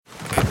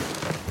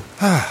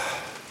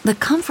The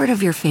comfort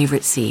of your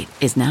favorite seat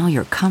is now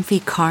your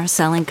comfy car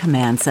selling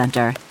command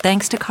center,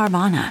 thanks to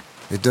Carvana.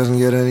 It doesn't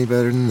get any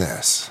better than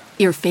this.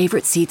 Your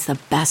favorite seat's the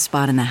best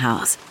spot in the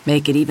house.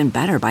 Make it even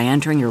better by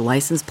entering your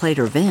license plate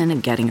or VIN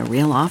and getting a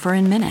real offer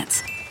in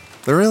minutes.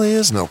 There really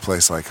is no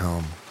place like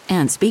home.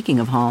 And speaking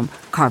of home,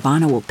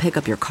 Carvana will pick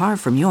up your car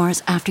from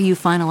yours after you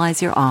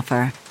finalize your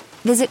offer.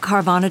 Visit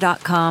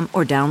Carvana.com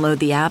or download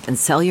the app and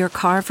sell your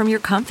car from your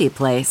comfy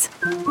place.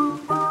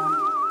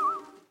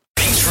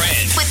 Big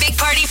Trend With Big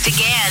Party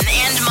began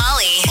and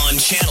Molly. on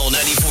Channel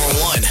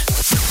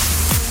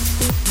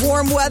 94.1.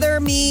 Warm weather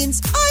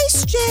means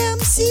ice jam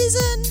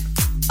season.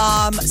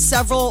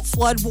 Several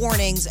flood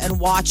warnings and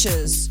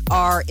watches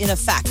are in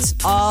effect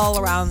all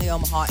around the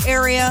Omaha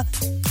area.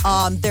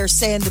 They're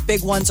saying the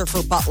big ones are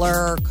for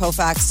Butler,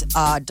 Colfax,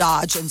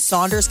 Dodge, and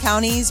Saunders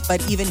counties.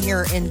 But even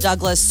here in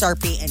Douglas,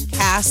 Sarpy, and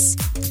Cass,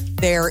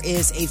 there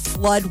is a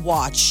flood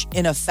watch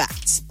in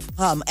effect.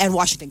 And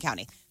Washington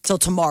County till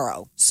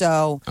tomorrow.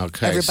 So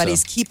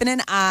everybody's keeping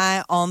an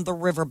eye on the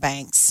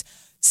riverbanks.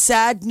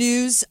 Sad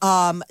news.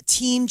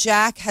 Teen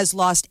Jack has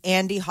lost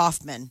Andy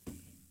Hoffman.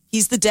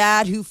 He's the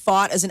dad who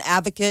fought as an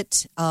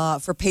advocate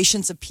for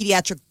patients of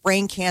pediatric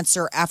brain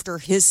cancer after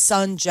his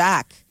son,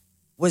 Jack,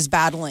 was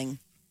battling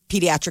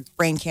pediatric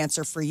brain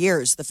cancer for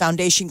years. The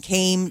foundation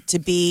came to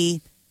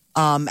be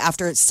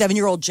after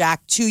 7-year-old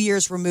Jack, 2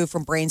 years removed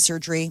from brain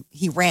surgery.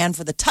 He ran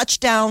for the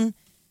touchdown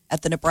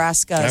at the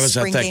Nebraska I was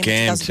spring at that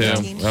game too.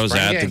 2018. I was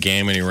at the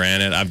game and he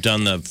ran it. I've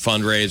done the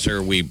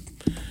fundraiser.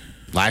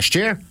 Last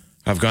year?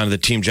 I've gone to the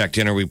Team Jack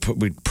dinner. We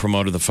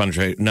promoted the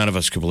fundraiser. None of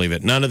us could believe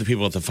it. None of the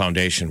people at the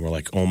foundation were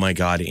like, "Oh my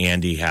God,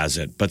 Andy has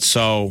it." But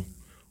so,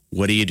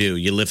 what do?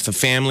 You lift the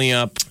family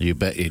up. You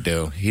bet you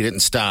do. He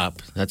didn't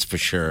stop. That's for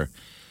sure.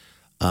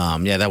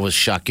 Yeah, that was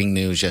shocking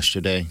news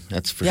yesterday.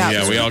 That's for sure.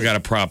 Yeah, we all got to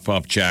prop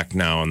up Jack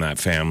now and that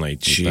family.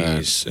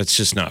 Jeez, it's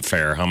just not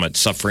fair. How much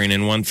suffering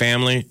in one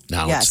family?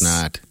 No, Yes. it's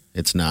not.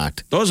 It's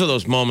not. Those are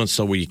those moments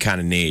though where you kind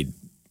of need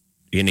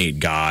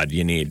God,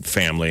 you need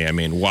family. I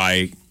mean,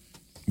 why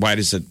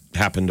does it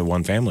happen to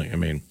one family? I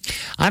mean,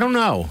 I don't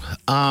know.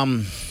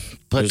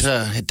 But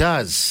it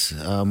does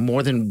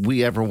more than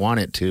we ever want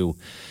it to.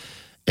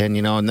 And,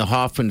 and the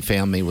Hoffman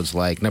family was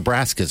like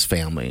Nebraska's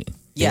family.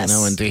 Yes.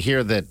 And to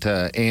hear that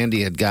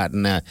Andy had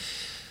gotten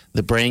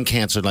the brain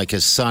cancer like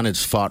his son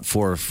has fought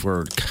for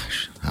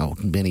gosh, how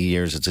many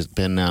years it's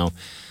been now.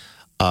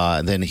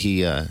 Then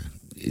he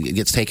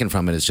gets taken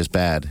from it is just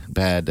bad,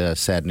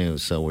 sad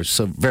news. So we're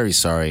so very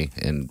sorry.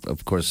 And,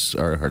 of course,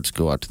 our hearts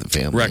go out to the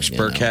family. Rex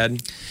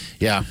Burkhead.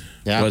 Yeah.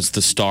 Was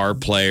the star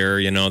player,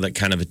 that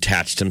kind of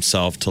attached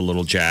himself to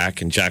little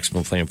Jack. And Jack's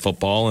been playing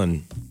football.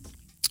 And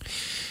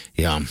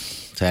yeah,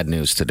 sad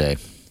news today.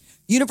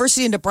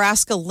 University of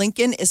Nebraska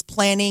Lincoln is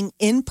planning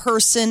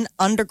in-person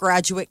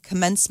undergraduate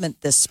commencement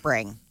this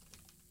spring.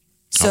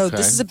 So Okay.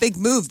 this is a big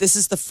move. This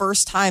is the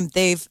first time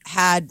they've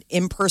had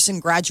in-person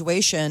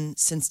graduation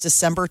since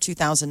December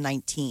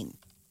 2019.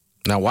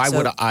 Now, why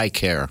would I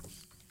care?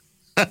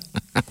 I'm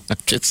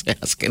just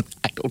asking.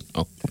 I don't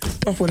know.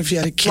 what if you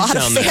had a A kid lot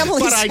down of there?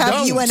 families But I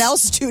have don't. UNL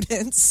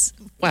students.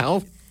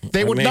 Well,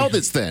 they would know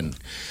this then.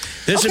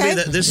 This Okay.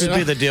 would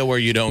be the deal where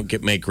you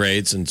don't make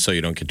grades, and so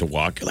you don't get to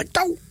walk. You're like,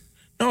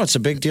 no, it's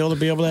a big deal to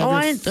be able to have Oh, your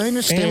I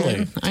understand.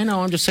 family. I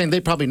know. I'm just saying they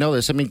probably know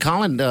this. I mean,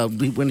 Colin,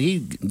 when he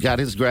got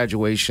his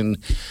graduation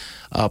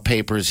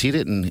papers, he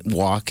didn't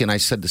walk, and I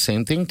said the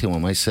same thing to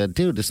him. I said,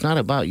 dude, it's not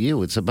about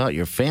you. It's about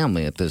your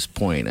family at this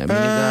point. I mean, you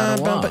got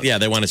to walk. But yeah,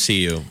 they want to see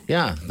you.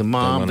 Yeah, the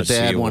mom, wanna the see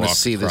dad you want to walk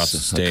see across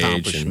this the stage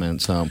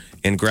accomplishment. So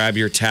And grab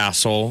your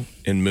tassel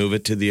and move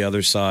it to the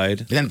other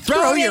side. then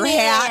Throw it in your the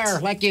hat. air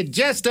like you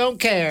just don't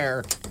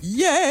care.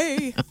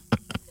 Yay!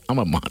 I'm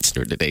a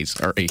monster today.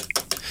 Sorry.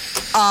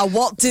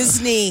 Walt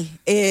Disney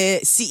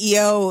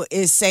CEO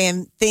is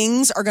saying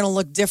things are going to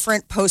look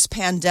different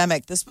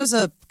post-pandemic. This was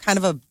a kind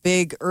of a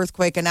big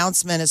earthquake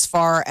announcement as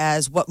far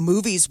as what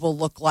movies will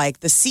look like.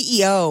 The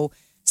CEO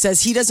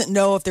says he doesn't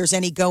know if there's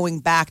any going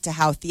back to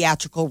how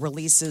theatrical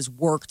releases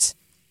worked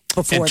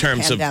before In the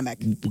terms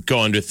pandemic. of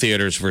going to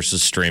theaters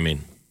versus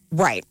streaming.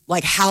 Right.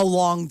 Like how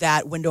long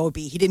that window will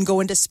be. He didn't go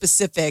into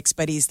specifics,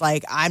 but he's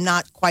like, I'm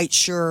not quite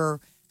sure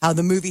how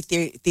the movie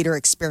theater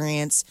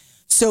experience.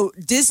 So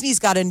Disney's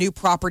got a new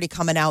property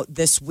coming out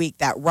this week,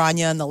 that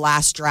Raya and the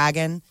Last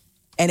Dragon.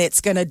 And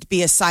it's going to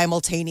be a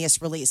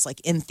simultaneous release, like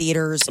in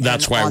theaters.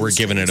 That's and why on we're the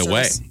giving it streaming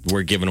away. service.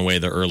 We're giving away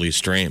the early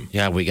stream.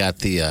 Yeah, we got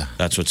the.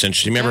 That's what's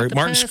interesting. Remember,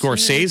 Martin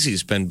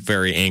Scorsese's been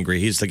very angry.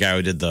 He's the guy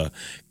who did the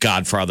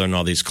Godfather and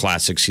all these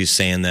classics. He's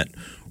saying that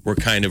we're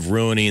kind of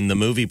ruining the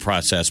movie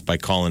process by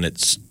calling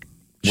it,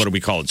 what do we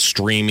call it,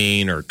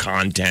 streaming or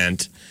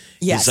content.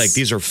 Yes. He's like,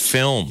 these are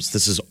films.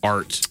 This is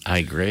art. I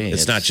agree.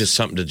 It's not just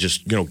something to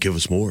just, give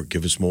us more,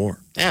 give us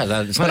more. Yeah,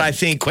 that's But I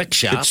think quick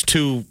shop.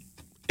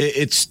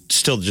 it's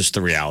still just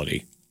the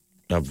reality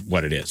of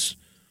what it is.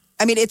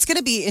 I mean, it's going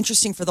to be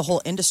interesting for the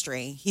whole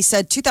industry. He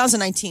said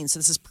 2019, so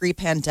this is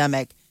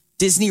pre-pandemic,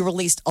 Disney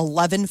released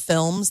 11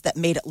 films that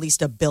made at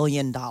least $1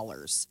 billion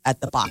at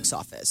the box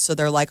office. So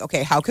they're like,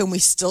 okay, how can we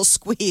still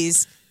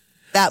squeeze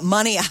that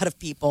money out of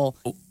people.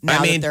 Now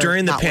I mean, that they're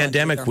during the not willing to leave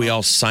pandemic, their we home.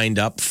 all signed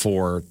up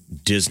for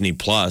Disney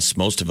Plus.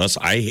 Most of us.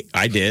 I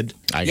did.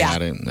 I Yeah.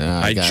 got it. Yeah,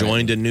 I got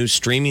joined a new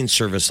streaming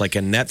service like a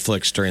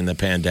Netflix during the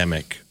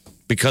pandemic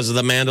because of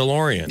The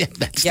Mandalorian. it.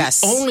 That's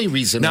Yes. the only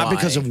reason Not why.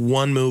 because of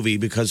one movie,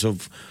 because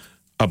of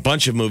a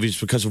bunch of movies,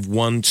 because of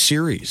one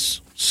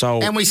series.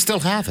 So, And we still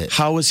have it.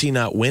 how is he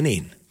not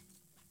winning?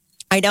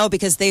 I know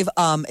because they've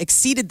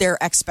exceeded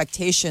their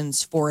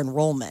expectations for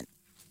enrollment.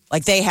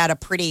 Like they had a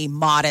pretty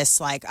modest,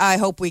 like, I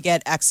hope we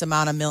get X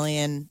amount of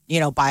million,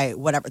 by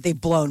whatever. They've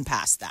blown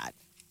past that.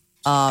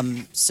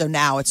 So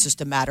now it's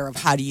just a matter of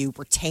how do you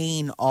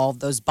retain all of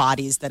those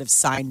bodies that have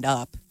signed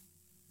up.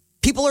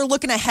 People are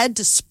looking ahead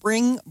to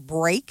spring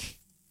break,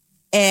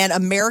 and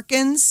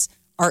Americans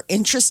are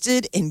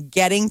interested in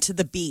getting to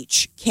the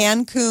beach.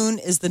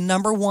 Cancun is the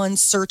 #1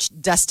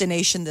 searched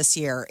destination this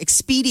year.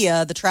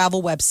 Expedia, the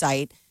travel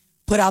website,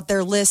 put out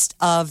their list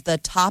of the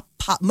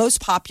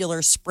most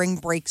popular spring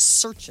break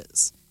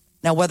searches.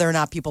 Now, whether or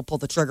not people pull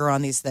the trigger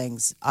on these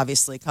things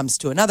obviously comes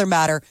to another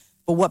matter.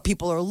 But what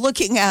people are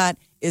looking at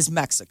is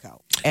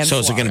Mexico. And So,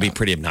 is it going to be Florida.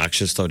 pretty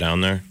obnoxious though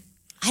down there?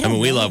 I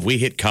don't know. we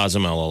hit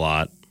Cozumel a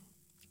lot.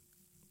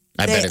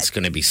 I bet it's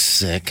going to be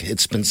sick.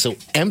 It's been so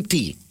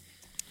empty.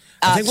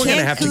 I think we're going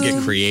to have to get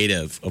Cancun-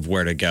 creative of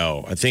where to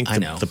go. I think I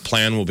know. the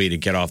plan will be to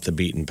get off the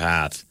beaten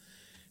path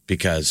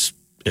because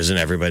isn't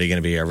everybody going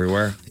to be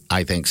everywhere?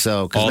 I think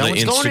so. 'Cause All no the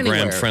one's going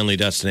anywhere. Instagram-friendly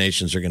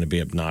destinations are going to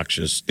be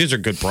obnoxious. These are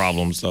good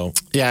problems, though.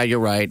 Yeah, you're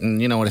right.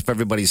 And you know what? If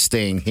everybody's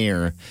staying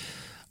here,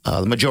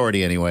 the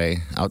majority anyway,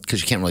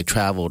 because you can't really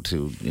travel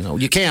to,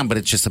 you can, but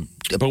it's just a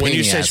But when pain you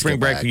in the say ass to spring go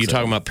break, back, are you so-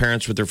 talking about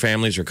parents with their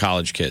families or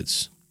college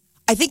kids?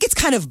 I think it's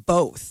kind of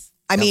both.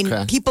 I mean,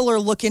 Okay. people are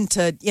looking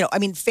to,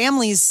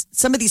 families,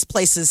 some of these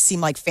places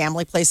seem like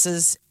family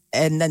places,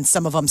 and then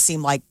some of them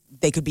seem like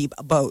they could be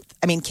both.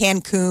 I mean,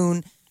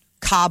 Cancun,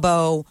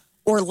 Cabo,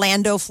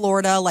 Orlando,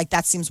 Florida, like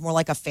that seems more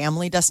like a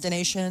family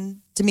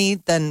destination to me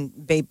than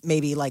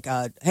maybe like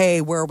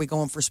hey, where are we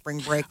going for spring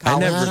break? I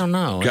college? never don't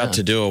know, got yeah.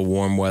 to do a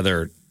warm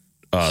weather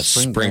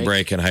spring break.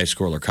 break in high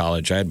school or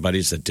college. I had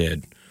buddies that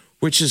did,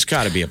 which has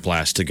got to be a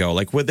blast to go.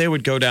 Like, they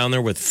would go down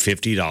there with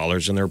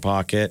 $50 in their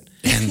pocket.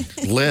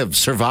 Live,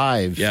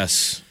 survive.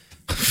 Yes.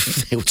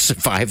 They would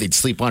survive. They'd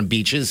sleep on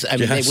beaches. I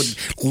mean, Yes. they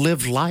would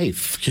live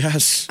life.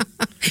 Yes.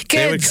 Kids,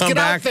 they would come get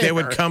out back. They there.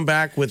 would come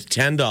back with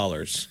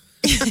 $10.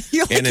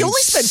 You're like, And you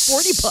only spent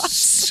 $40.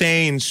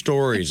 Insane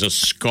stories. A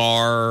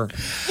scar.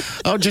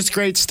 Oh, just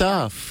great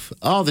stuff.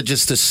 Oh,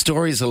 just the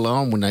stories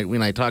alone.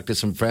 When I talked to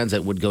some friends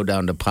that would go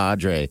down to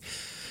Padre,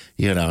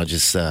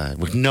 just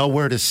with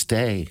nowhere to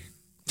stay.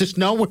 Just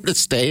nowhere to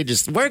stay.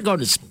 We're going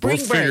to spring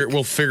break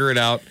We'll figure it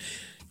out.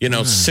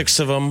 6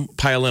 of them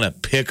pile in a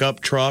pickup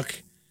truck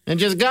and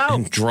just go.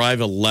 and drive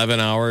 11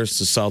 hours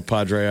to South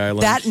Padre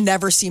Island. That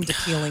never seemed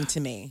appealing to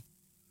me.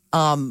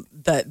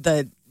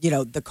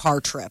 The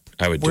car trip.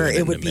 I would do where it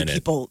in would a be minute.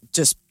 people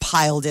just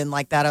piled in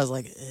like that. I was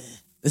like,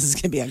 this is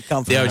gonna be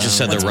uncomfortable. Yeah, I just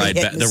said the Once we ride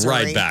hit back. The Missouri.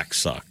 ride back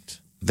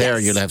sucked. There,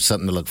 Yes. you'll have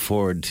something to look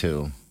forward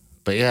to.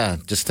 But yeah,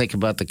 just think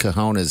about the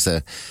cojones,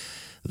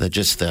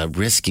 the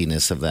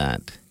riskiness of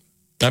that.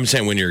 I'm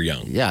saying when you're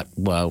young. Yeah,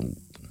 well,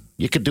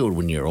 you could do it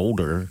when you're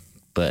older,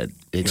 but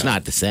it's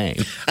not the same.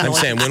 I'm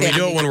saying when we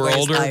do it when we're Where's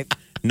older, life?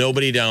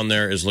 nobody down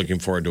there is looking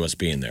forward to us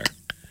being there.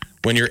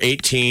 When you're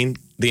 18,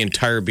 the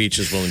entire beach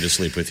is willing to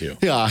sleep with you.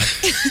 Yeah.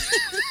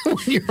 When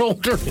you're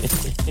older.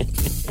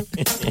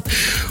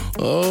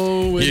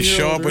 Oh, when You you're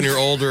show up older. when you're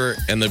older,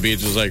 and the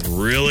beach is like,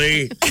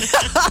 really?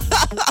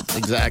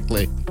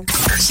 Exactly.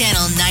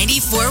 Channel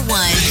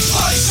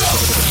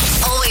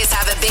 94.1. Always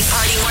have a Big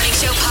Party Morning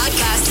Show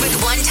podcast with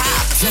one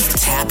tap. Just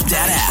tap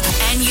that app.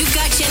 And you've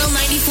got Channel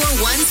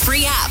 94.1's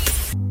free app.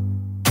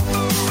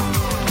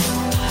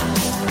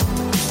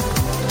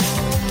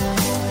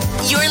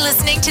 You're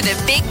listening to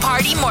the Big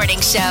Party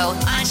Morning Show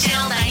on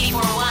Channel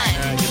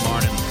 94.1. Good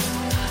morning.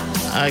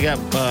 I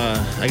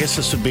guess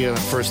this would be our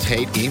first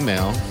hate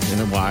email in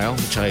a while,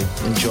 which I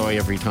enjoy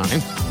every time.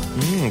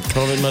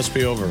 COVID must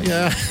be over.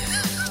 Yeah.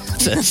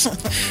 It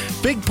says,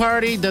 Big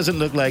Party doesn't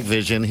look like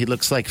Vision. He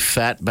looks like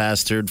fat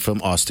bastard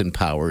from Austin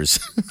Powers.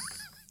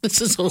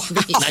 This is so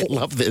mean. I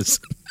love this.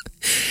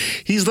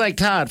 He's like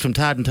Todd from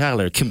Todd and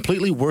Tyler.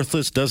 Completely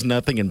worthless, does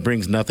nothing, and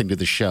brings nothing to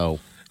the show.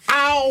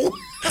 Ow!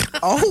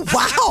 Oh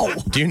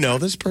wow! Do you know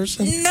this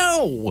person?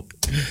 No!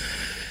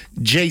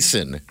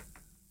 Jason.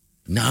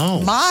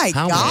 No. My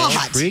How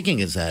God. intriguing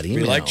is that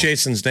email? We like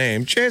Jason's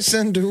name.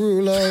 Jason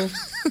Derulo.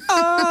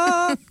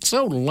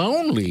 So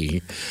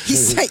lonely. He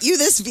sent you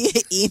this via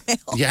email.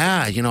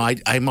 Yeah,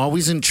 I'm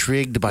always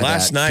intrigued by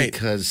Last that night.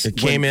 because It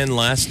came in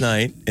last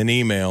night, an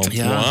email.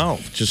 Yeah. Wow.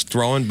 Just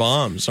throwing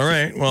bombs. All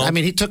right. Well, I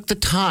mean, he took the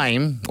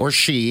time, or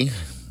she,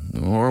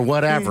 or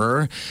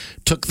whatever,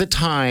 took the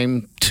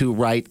time to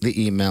write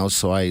the email.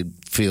 So I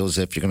feel as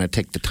if you're going to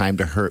take the time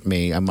to hurt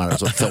me, I might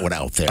as well throw it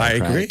out there. I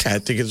right? agree. I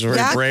think it's very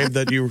Yeah. brave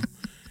that you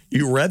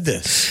read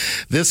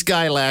this. This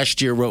guy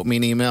last year wrote me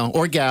an email,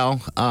 or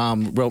gal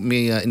wrote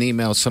me an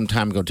email some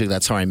time ago too.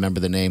 That's how I remember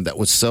the name. That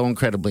was so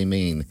incredibly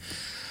mean.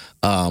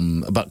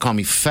 about calling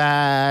me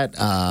fat,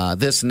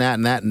 this and that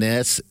and that and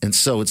this. And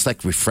so it's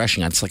like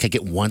refreshing. It's like I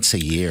get once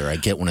a year. I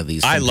get one of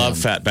these. I from love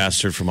him. Fat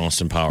Bastard from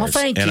Austin Powers. Well,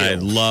 thank and you. I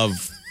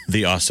love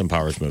the Austin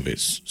Powers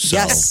movies. So,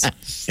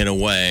 Yes. in a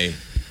way,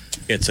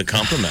 it's a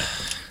compliment.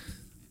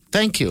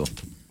 Thank you.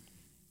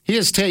 He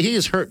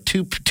has heard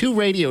two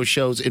radio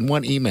shows in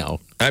one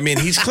email. I mean,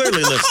 he's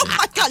clearly listening. Oh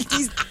my God,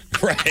 he's.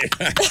 Right.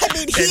 I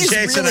mean, he And is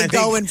Jason, really I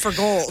think- going for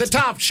gold. The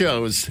top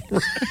shows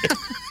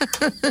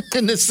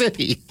in the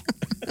city.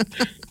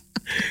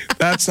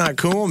 That's not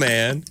cool,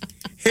 man.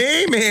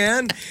 Hey,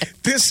 man,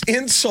 this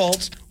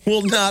insult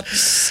will not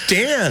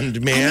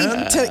stand,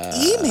 man. To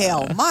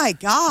email, my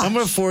God. I'm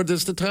going to forward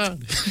this to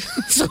Todd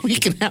so he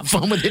can have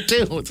fun with it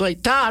too. It's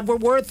like, Todd, we're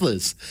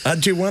worthless.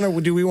 Do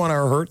we want to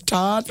hurt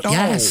Todd? No.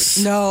 Yes.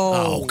 No.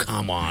 Oh,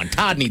 come on.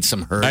 Todd needs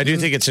some hurt. I do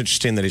think it's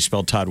interesting that he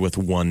spelled Todd with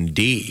one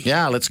D.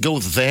 Yeah, let's go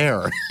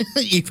there.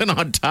 Even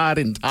on Todd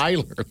and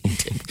Tyler.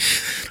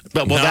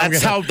 But No, I'm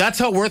that's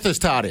how worthless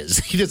Todd is.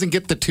 He doesn't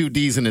get the two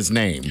D's in his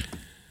name.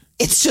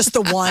 It's just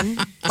the one.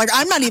 Like,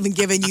 I'm not even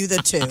giving you the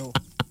two.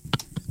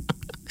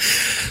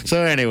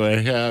 So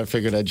anyway, I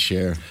figured I'd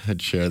share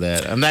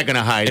that. I'm not going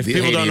to hide. If the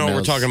people hate don't know what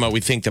we're emails. talking about, we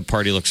think the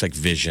party looks like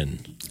Vision.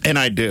 And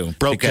I do.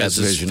 Broke Because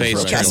ass his vision. face,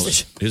 Broke ass turns,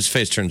 vision. his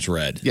face turns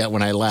red. Yeah,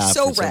 when I laugh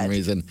So for some red.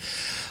 reason.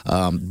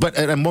 But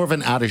I'm more of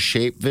an out of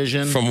shape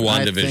vision. From I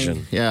WandaVision.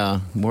 think. Yeah,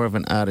 more of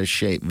an out of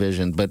shape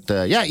vision. But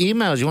yeah,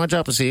 emails. You want to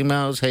drop us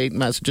emails, hate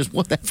messages,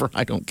 whatever.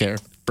 I don't care.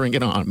 Bring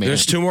it on, man.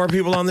 There's two more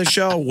people on the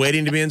show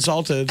waiting to be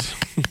insulted.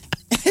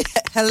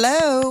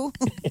 Hello.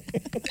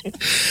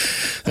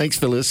 Thanks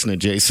for listening,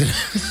 Jason.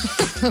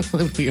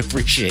 We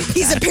appreciate it.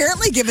 He's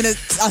apparently giving us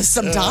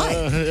some time.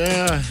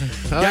 Yeah.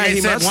 Like I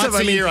he said, must once have.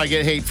 I a mean- year I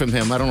get hate from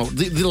him. I don't know.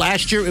 The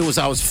last year it was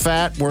I was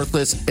fat,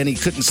 worthless, and he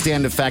couldn't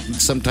stand the fact that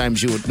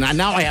sometimes you would.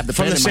 Now I have the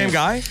From friend the in same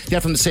guy? Yeah,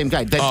 from the same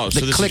guy. Oh, so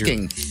the this is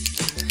clicking.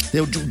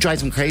 It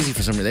drives him crazy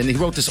for some reason. And he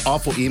wrote this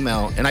awful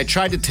email, and I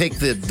tried to take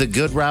the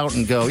good route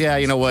and go, yeah,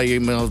 you know what,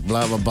 emails,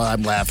 blah, blah, blah.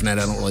 I'm laughing at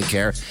it. I don't really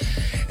care.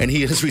 And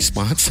his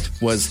response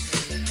was,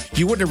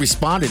 you wouldn't have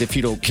responded if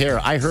you don't care.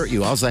 I hurt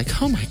you. I was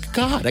like, oh, my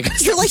God.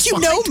 You're like, you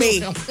know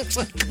me. It's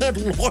like, good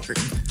Lord.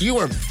 You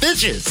are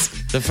vicious.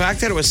 The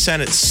fact that it was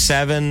sent at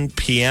 7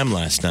 p.m.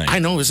 last night. I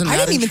know, isn't I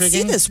that didn't even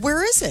intriguing? see this.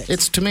 Where is it?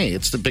 It's to me.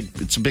 It's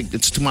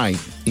to my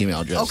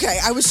email address. Okay,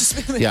 I was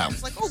just Yeah. I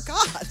was like, oh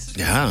God.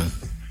 Yeah.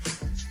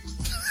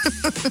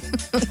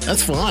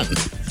 That's fun.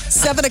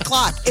 7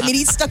 o'clock. I mean,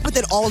 he stuck with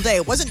it all day.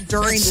 It wasn't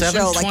during It's the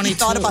show. Like, he 7:22.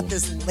 thought about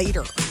this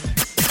later.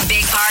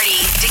 Big Party,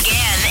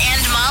 DeGan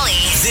and Molly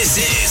This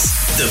is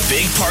the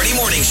Big Party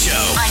Morning Show.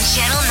 on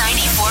Channel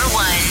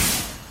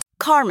 94.1.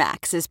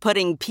 CarMax is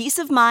putting peace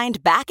of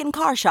mind back in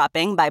car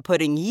shopping by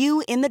putting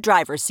you in the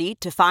driver's seat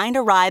to find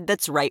a ride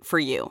that's right for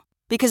you.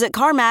 Because at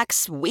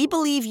CarMax, we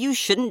believe you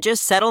shouldn't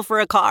just settle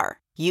for a car.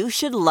 You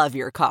should love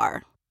your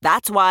car.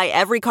 That's why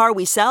every car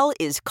we sell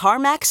is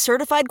CarMax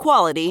certified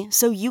quality,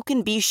 so you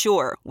can be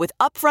sure with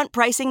upfront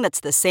pricing that's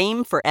the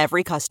same for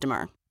every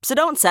customer. So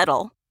don't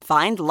settle.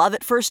 Find love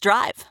at first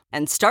drive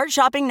and start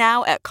shopping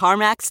now at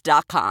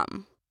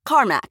CarMax.com.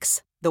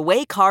 CarMax, the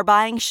way car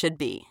buying should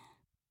be.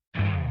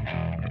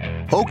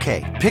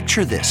 Okay,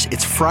 picture this.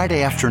 It's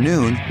Friday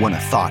afternoon when a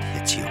thought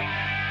hits you.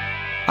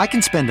 I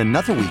can spend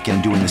another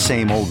weekend doing the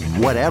same old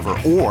whatever,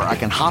 or I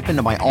can hop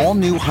into my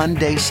all-new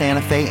Hyundai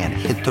Santa Fe and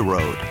hit the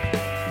road.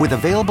 With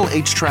available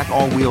H-Track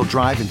all-wheel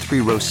drive and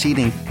 3-row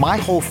seating, my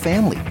whole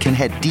family can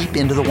head deep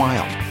into the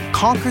wild.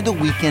 Conquer the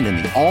weekend in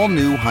the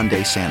all-new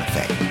Hyundai Santa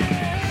Fe.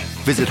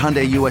 Visit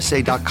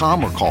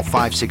HyundaiUSA.com or call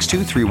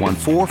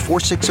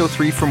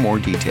 562-314-4603 for more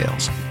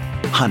details.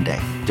 Hyundai,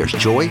 there's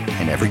joy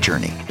in every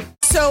journey.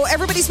 So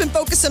everybody's been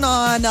focusing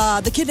on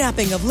the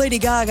kidnapping of Lady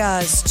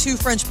Gaga's 2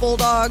 French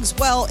bulldogs.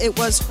 Well, it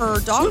was her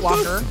dog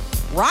walker,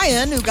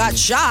 Ryan, who got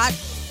shot.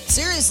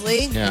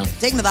 Seriously,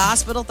 taken to the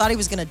hospital, thought he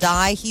was going to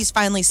die. He's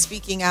finally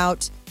speaking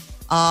out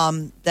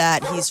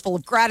that he's full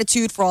of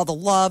gratitude for all the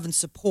love and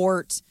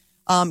support.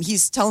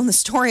 He's telling the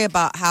story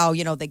about how,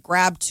 they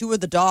grabbed 2 of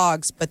the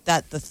dogs, but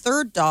that the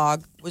third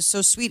dog was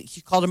so sweet.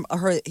 He called him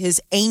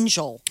his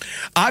angel.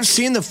 I've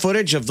seen the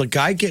footage of the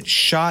guy get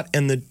shot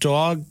and the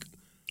dog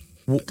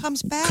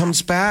Comes back.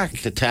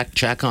 To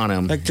check on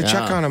him. Like to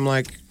check on him,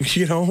 like,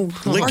 lick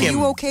Are him.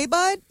 you okay,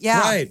 bud?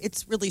 Yeah, Right.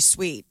 It's really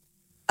sweet.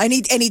 And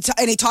he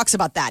talks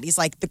about that. He's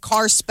like, the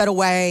car sped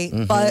away,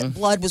 but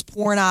blood was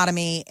pouring out of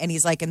me, and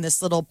he's like, and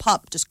this little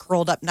pup just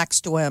curled up next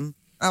to him.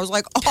 I was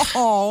like,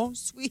 oh,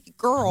 sweet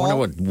girl. I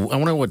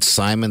wonder what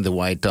Simon, the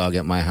white dog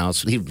at my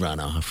house, he'd run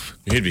off.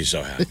 He'd be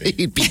so happy.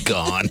 He'd be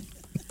gone.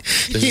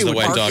 This is the would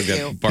white bark dog at that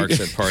you. barks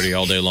at party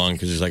all day long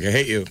because he's like, I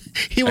hate you.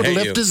 He would I hate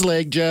lift you. his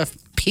leg, Jeff,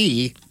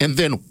 pee, and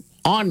then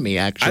on me,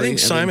 actually. I think And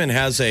then- Simon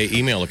has a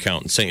email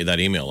account and sent you that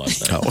email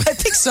last night. I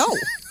think so.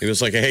 He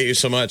was like, I hate you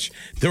so much.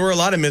 There were a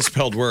lot of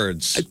misspelled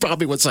words. It's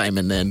probably what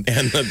Simon then.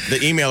 And the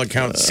email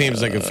account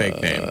seems like a fake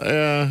name.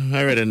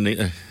 I read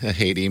a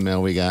hate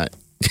email we got.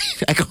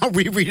 I can't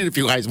reread it if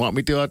you guys want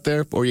me to out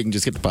there, or you can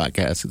just get the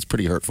podcast. It's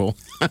pretty hurtful.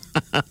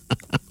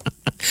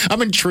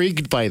 I'm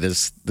intrigued by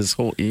this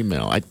whole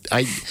email.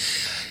 I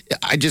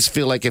just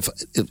feel like if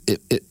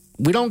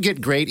we don't get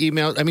great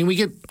emails. I mean, we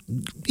get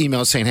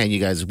emails saying, "Hey, you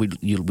guys, we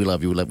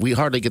love you." We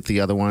hardly get the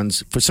other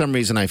ones. For some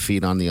reason, I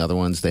feed on the other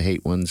ones, the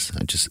hate ones.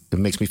 It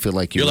makes me feel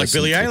like you're like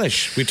Billie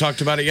Eilish. We talked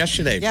about it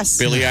yesterday. Yes,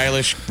 Billie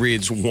Eilish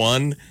reads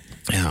one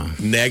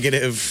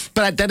negative,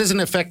 but that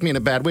doesn't affect me in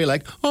a bad way.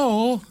 Like,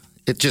 oh.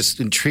 It just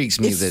intrigues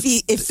me that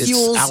it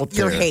fuels it's out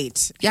there. your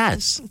hate.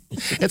 Yes.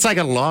 It's like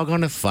a log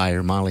on a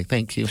fire, Molly.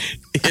 Thank you.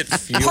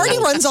 Party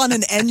runs on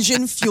an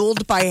engine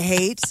fueled by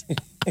hate.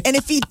 And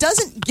if he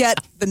doesn't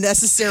get the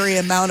necessary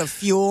amount of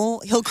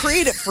fuel, he'll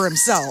create it for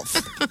himself.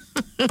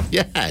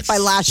 Yes. By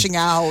lashing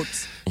out.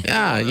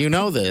 Yeah, you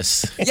know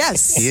this.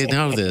 Yes. You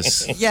know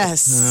this.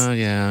 Yes. Oh,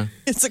 yeah.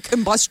 It's a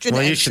combustion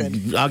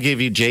engine. I'll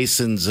give you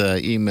Jason's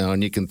email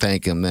and you can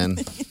thank him then.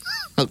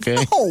 Okay.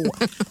 No.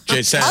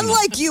 Jason.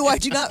 Unlike you, I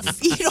do not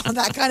feed on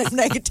that kind of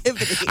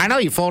negativity. I know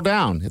you fall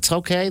down. It's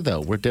okay,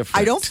 though. We're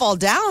different. I don't fall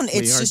down.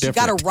 It's just you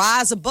got to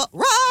rise above.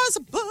 Rise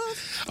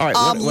above. All right.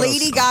 What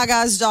Lady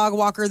Gaga's dog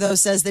walker, though,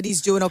 says that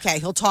he's doing okay.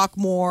 He'll talk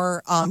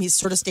more. He's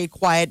sort of stayed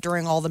quiet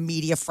during all the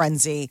media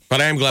frenzy.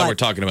 But I am glad we're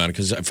talking about it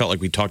because I felt like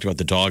we talked about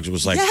the dogs. It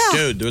was like,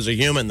 dude, there was a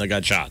human that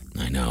got shot.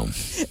 I know.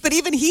 But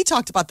even he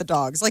talked about the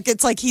dogs. Like,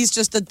 it's like he's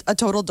just a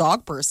total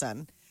dog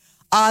person.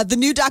 The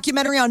new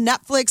documentary on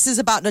Netflix is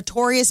about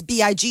Notorious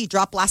B.I.G.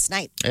 dropped last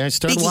night. I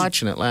started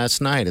watching it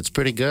last night. It's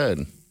pretty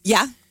good.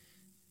 Yeah?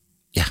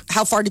 Yeah.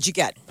 How far did you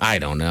get? I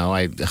don't know.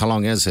 How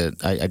long is it?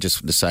 I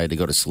just decided to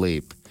go to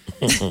sleep.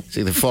 It's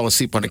either fall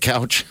asleep on the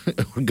couch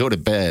or go to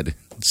bed.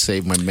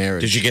 Save my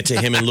marriage. Did you get to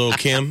him and Lil'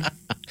 Kim?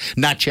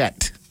 Not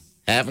yet.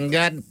 Haven't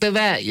gotten to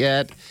that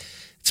yet.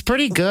 It's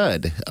pretty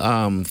good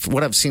for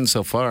what I've seen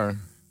so far.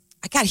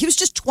 He was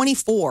just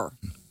 24.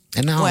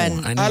 I know.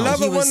 I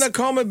love it when they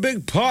call me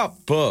Big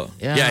Papa.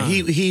 Yeah,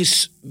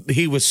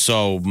 he was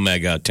so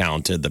mega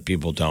talented that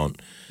people don't.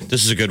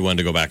 This is a good one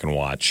to go back and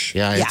watch.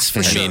 Yeah, it's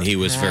for sure. I mean, he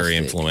was very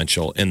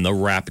influential in the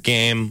rap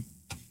game.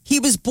 He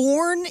was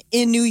born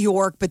in New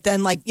York, but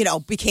then,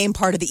 became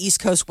part of the East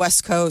Coast,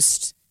 West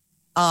Coast,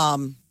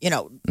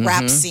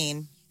 rap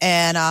scene.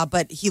 And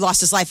but he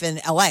lost his life in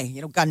L.A.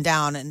 Gunned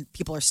down, and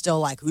people are still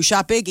like, "Who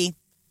shot Biggie?"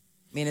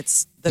 I mean,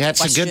 it's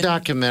a good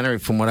documentary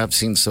from what I've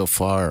seen so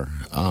far.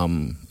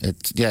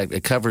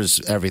 It covers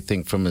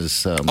everything from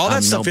his all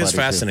that stuff is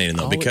fascinating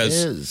though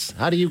because it is.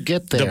 How do you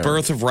get there? The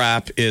birth of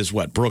rap is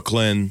what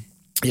Brooklyn.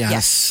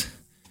 Yes.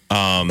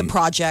 The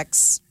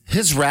projects.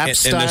 His rap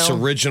style and this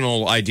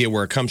original idea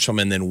where it comes from,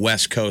 and then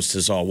West Coast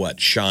is all what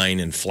shine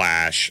and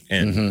flash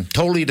and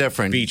totally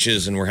different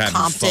beaches, and we're having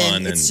Compton,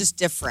 fun. It's just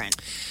different.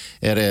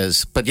 It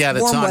is, but that's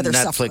on Netflix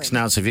suffering.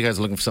 now. So if you guys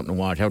are looking for something to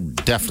watch, I would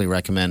definitely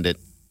recommend it.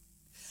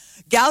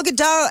 Gal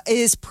Gadot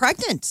is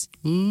pregnant.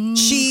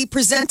 She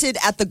presented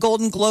at the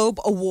Golden Globe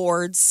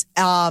Awards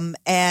and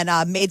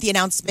made the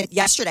announcement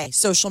yesterday,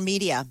 social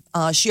media.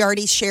 She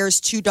already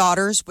shares 2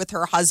 daughters with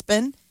her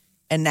husband,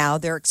 and now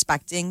they're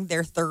expecting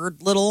their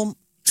third little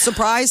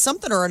surprise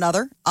something or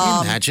another.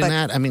 Imagine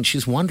that. I mean,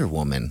 she's Wonder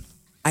Woman.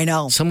 I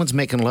know. Someone's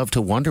making love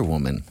to Wonder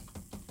Woman.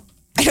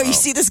 I know. You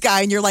see this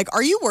guy, and you're like,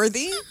 are you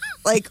worthy?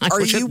 Like,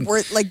 are you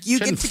worth? Like, you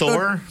get to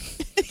Thor?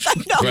 I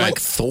know. Like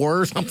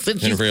Thor or something?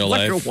 In real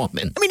Wonder life.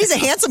 Woman. I mean, he's a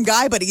handsome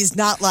guy, but he's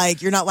not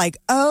like, you're not like,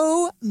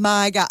 oh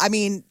my God. I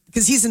mean,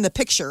 because he's in the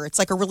picture. It's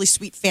like a really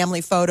sweet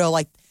family photo.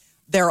 Like,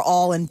 they're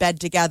all in bed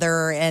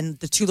together, and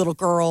the 2 little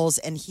girls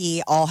and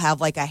he all have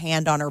like a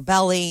hand on her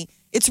belly.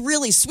 It's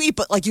really sweet,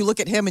 but like, you look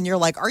at him and you're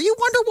like, are you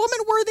Wonder Woman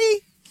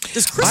worthy?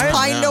 Does Chris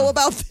Pine know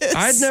about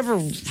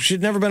this?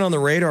 She'd never been on the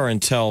radar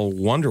until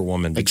Wonder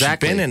Woman. But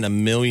exactly. She's been in a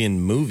million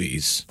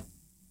movies.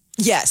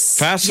 Yes.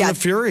 Fast and the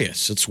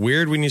Furious. It's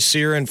weird when you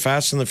see her in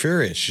Fast and the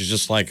Furious. She's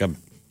just like a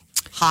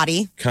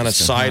hottie. Kind of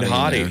side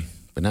hottie.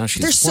 But now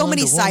she's There's so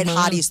many side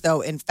Woman. hotties,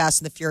 though, in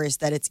Fast and the Furious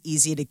that it's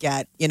easy to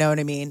get. You know what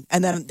I mean?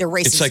 And then they're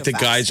racing It's like so the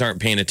fast. guys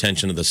aren't paying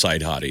attention to the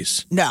side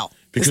hotties. No.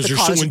 Because the they're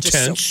so cars are just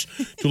intense.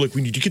 They're like,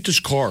 we need to get this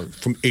car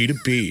from A to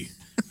B.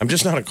 I'm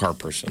just not a car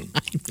person.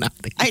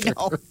 I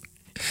know.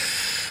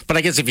 But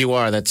I guess if you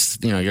are, that's,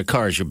 your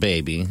car is your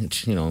baby.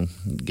 It's,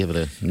 give it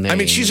a name. I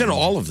mean, she's in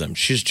all of them.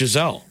 She's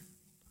Giselle.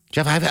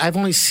 Jeff, I've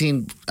only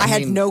seen. I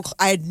had no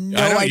I know,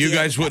 idea. you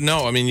guys wouldn't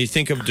know. I mean, you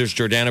think of there's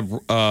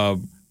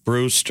Jordana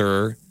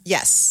Brewster.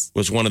 Yes.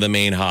 Was one of the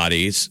main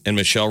hotties, and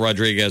Michelle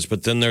Rodriguez.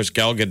 But then there's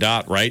Gal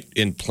Gadot, right?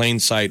 In plain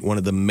sight, one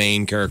of the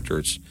main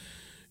characters.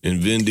 And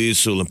Vin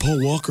Diesel and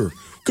Paul Walker.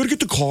 Gotta get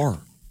the car.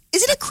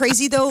 Isn't it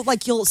crazy, though?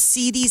 Like, you'll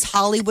see these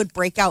Hollywood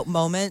breakout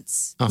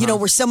moments,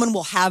 where someone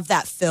will have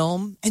that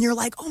film, and you're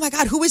like, oh my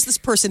God, who is this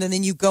person? And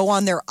then you go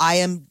on their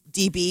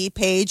IMDb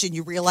page, and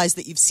you realize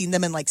that you've seen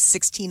them in like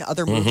 16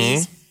 other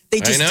movies.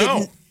 They just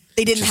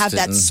didn't have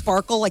that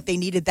sparkle. Like, they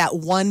needed that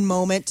one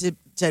moment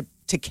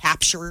to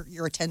capture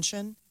your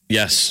attention.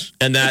 Yes.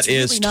 And that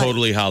is really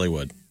totally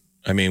Hollywood.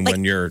 I mean,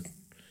 when you're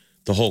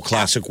the whole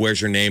classic, where's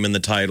your name in the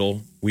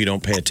title? We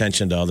don't pay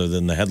attention to other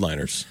than the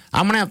headliners.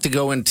 I'm going to have to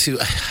go into...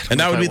 And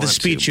that would be the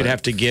speech you'd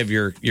have to give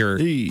your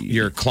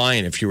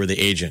client if you were the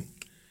agent.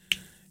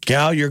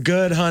 Gal, you're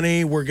good,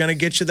 honey. We're going to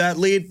get you that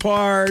lead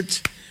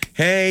part.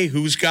 Hey,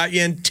 who's got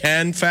you in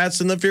 10 Fast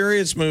and the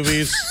Furious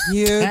movies?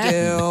 You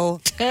do.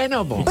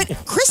 Terrible. But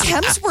Chris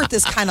Hemsworth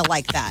is kind of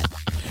like that.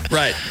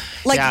 Right.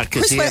 Like Yeah,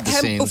 'cause Chris he had the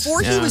Hem- scenes. before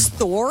he Yeah. was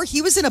Thor,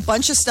 he was in a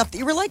bunch of stuff that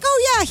you were like,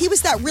 oh yeah, he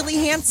was that really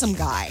handsome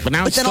guy. But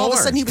now it's then all of a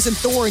Thor. sudden he was in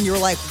Thor, and you were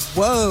like,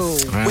 whoa,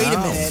 wait a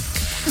Wow. minute.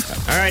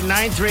 All right,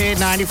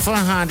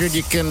 938-9400.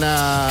 You can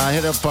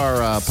hit up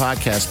our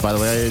podcast, by the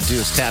way. All you do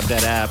is tap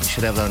that app. You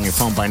should have that on your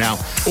phone by now.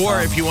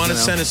 Or if you want to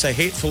send us a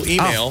hateful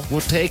email. Oh,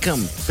 we'll take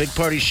them. Big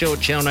Party Show at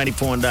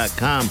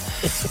channel94.com.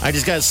 I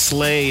just got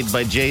slayed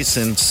by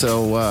Jason.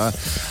 So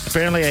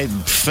apparently a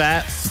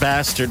fat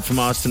bastard from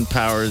Austin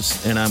Powers,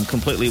 and I'm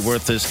completely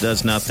worthless,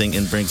 does nothing,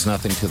 and brings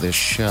nothing to this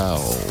show.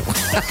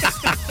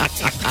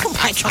 Oh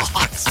my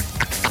God.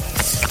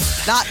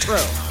 Not true.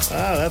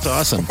 Oh, that's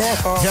awesome.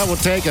 Yeah, we'll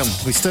take them.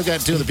 We still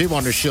got two of the people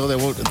on the show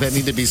that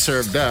need to be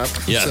served up.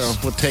 Yes. So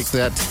we'll take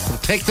that. We'll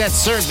take that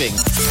serving.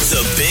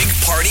 The Big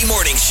Party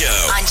Morning Show.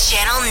 On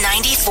Channel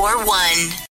 94.1.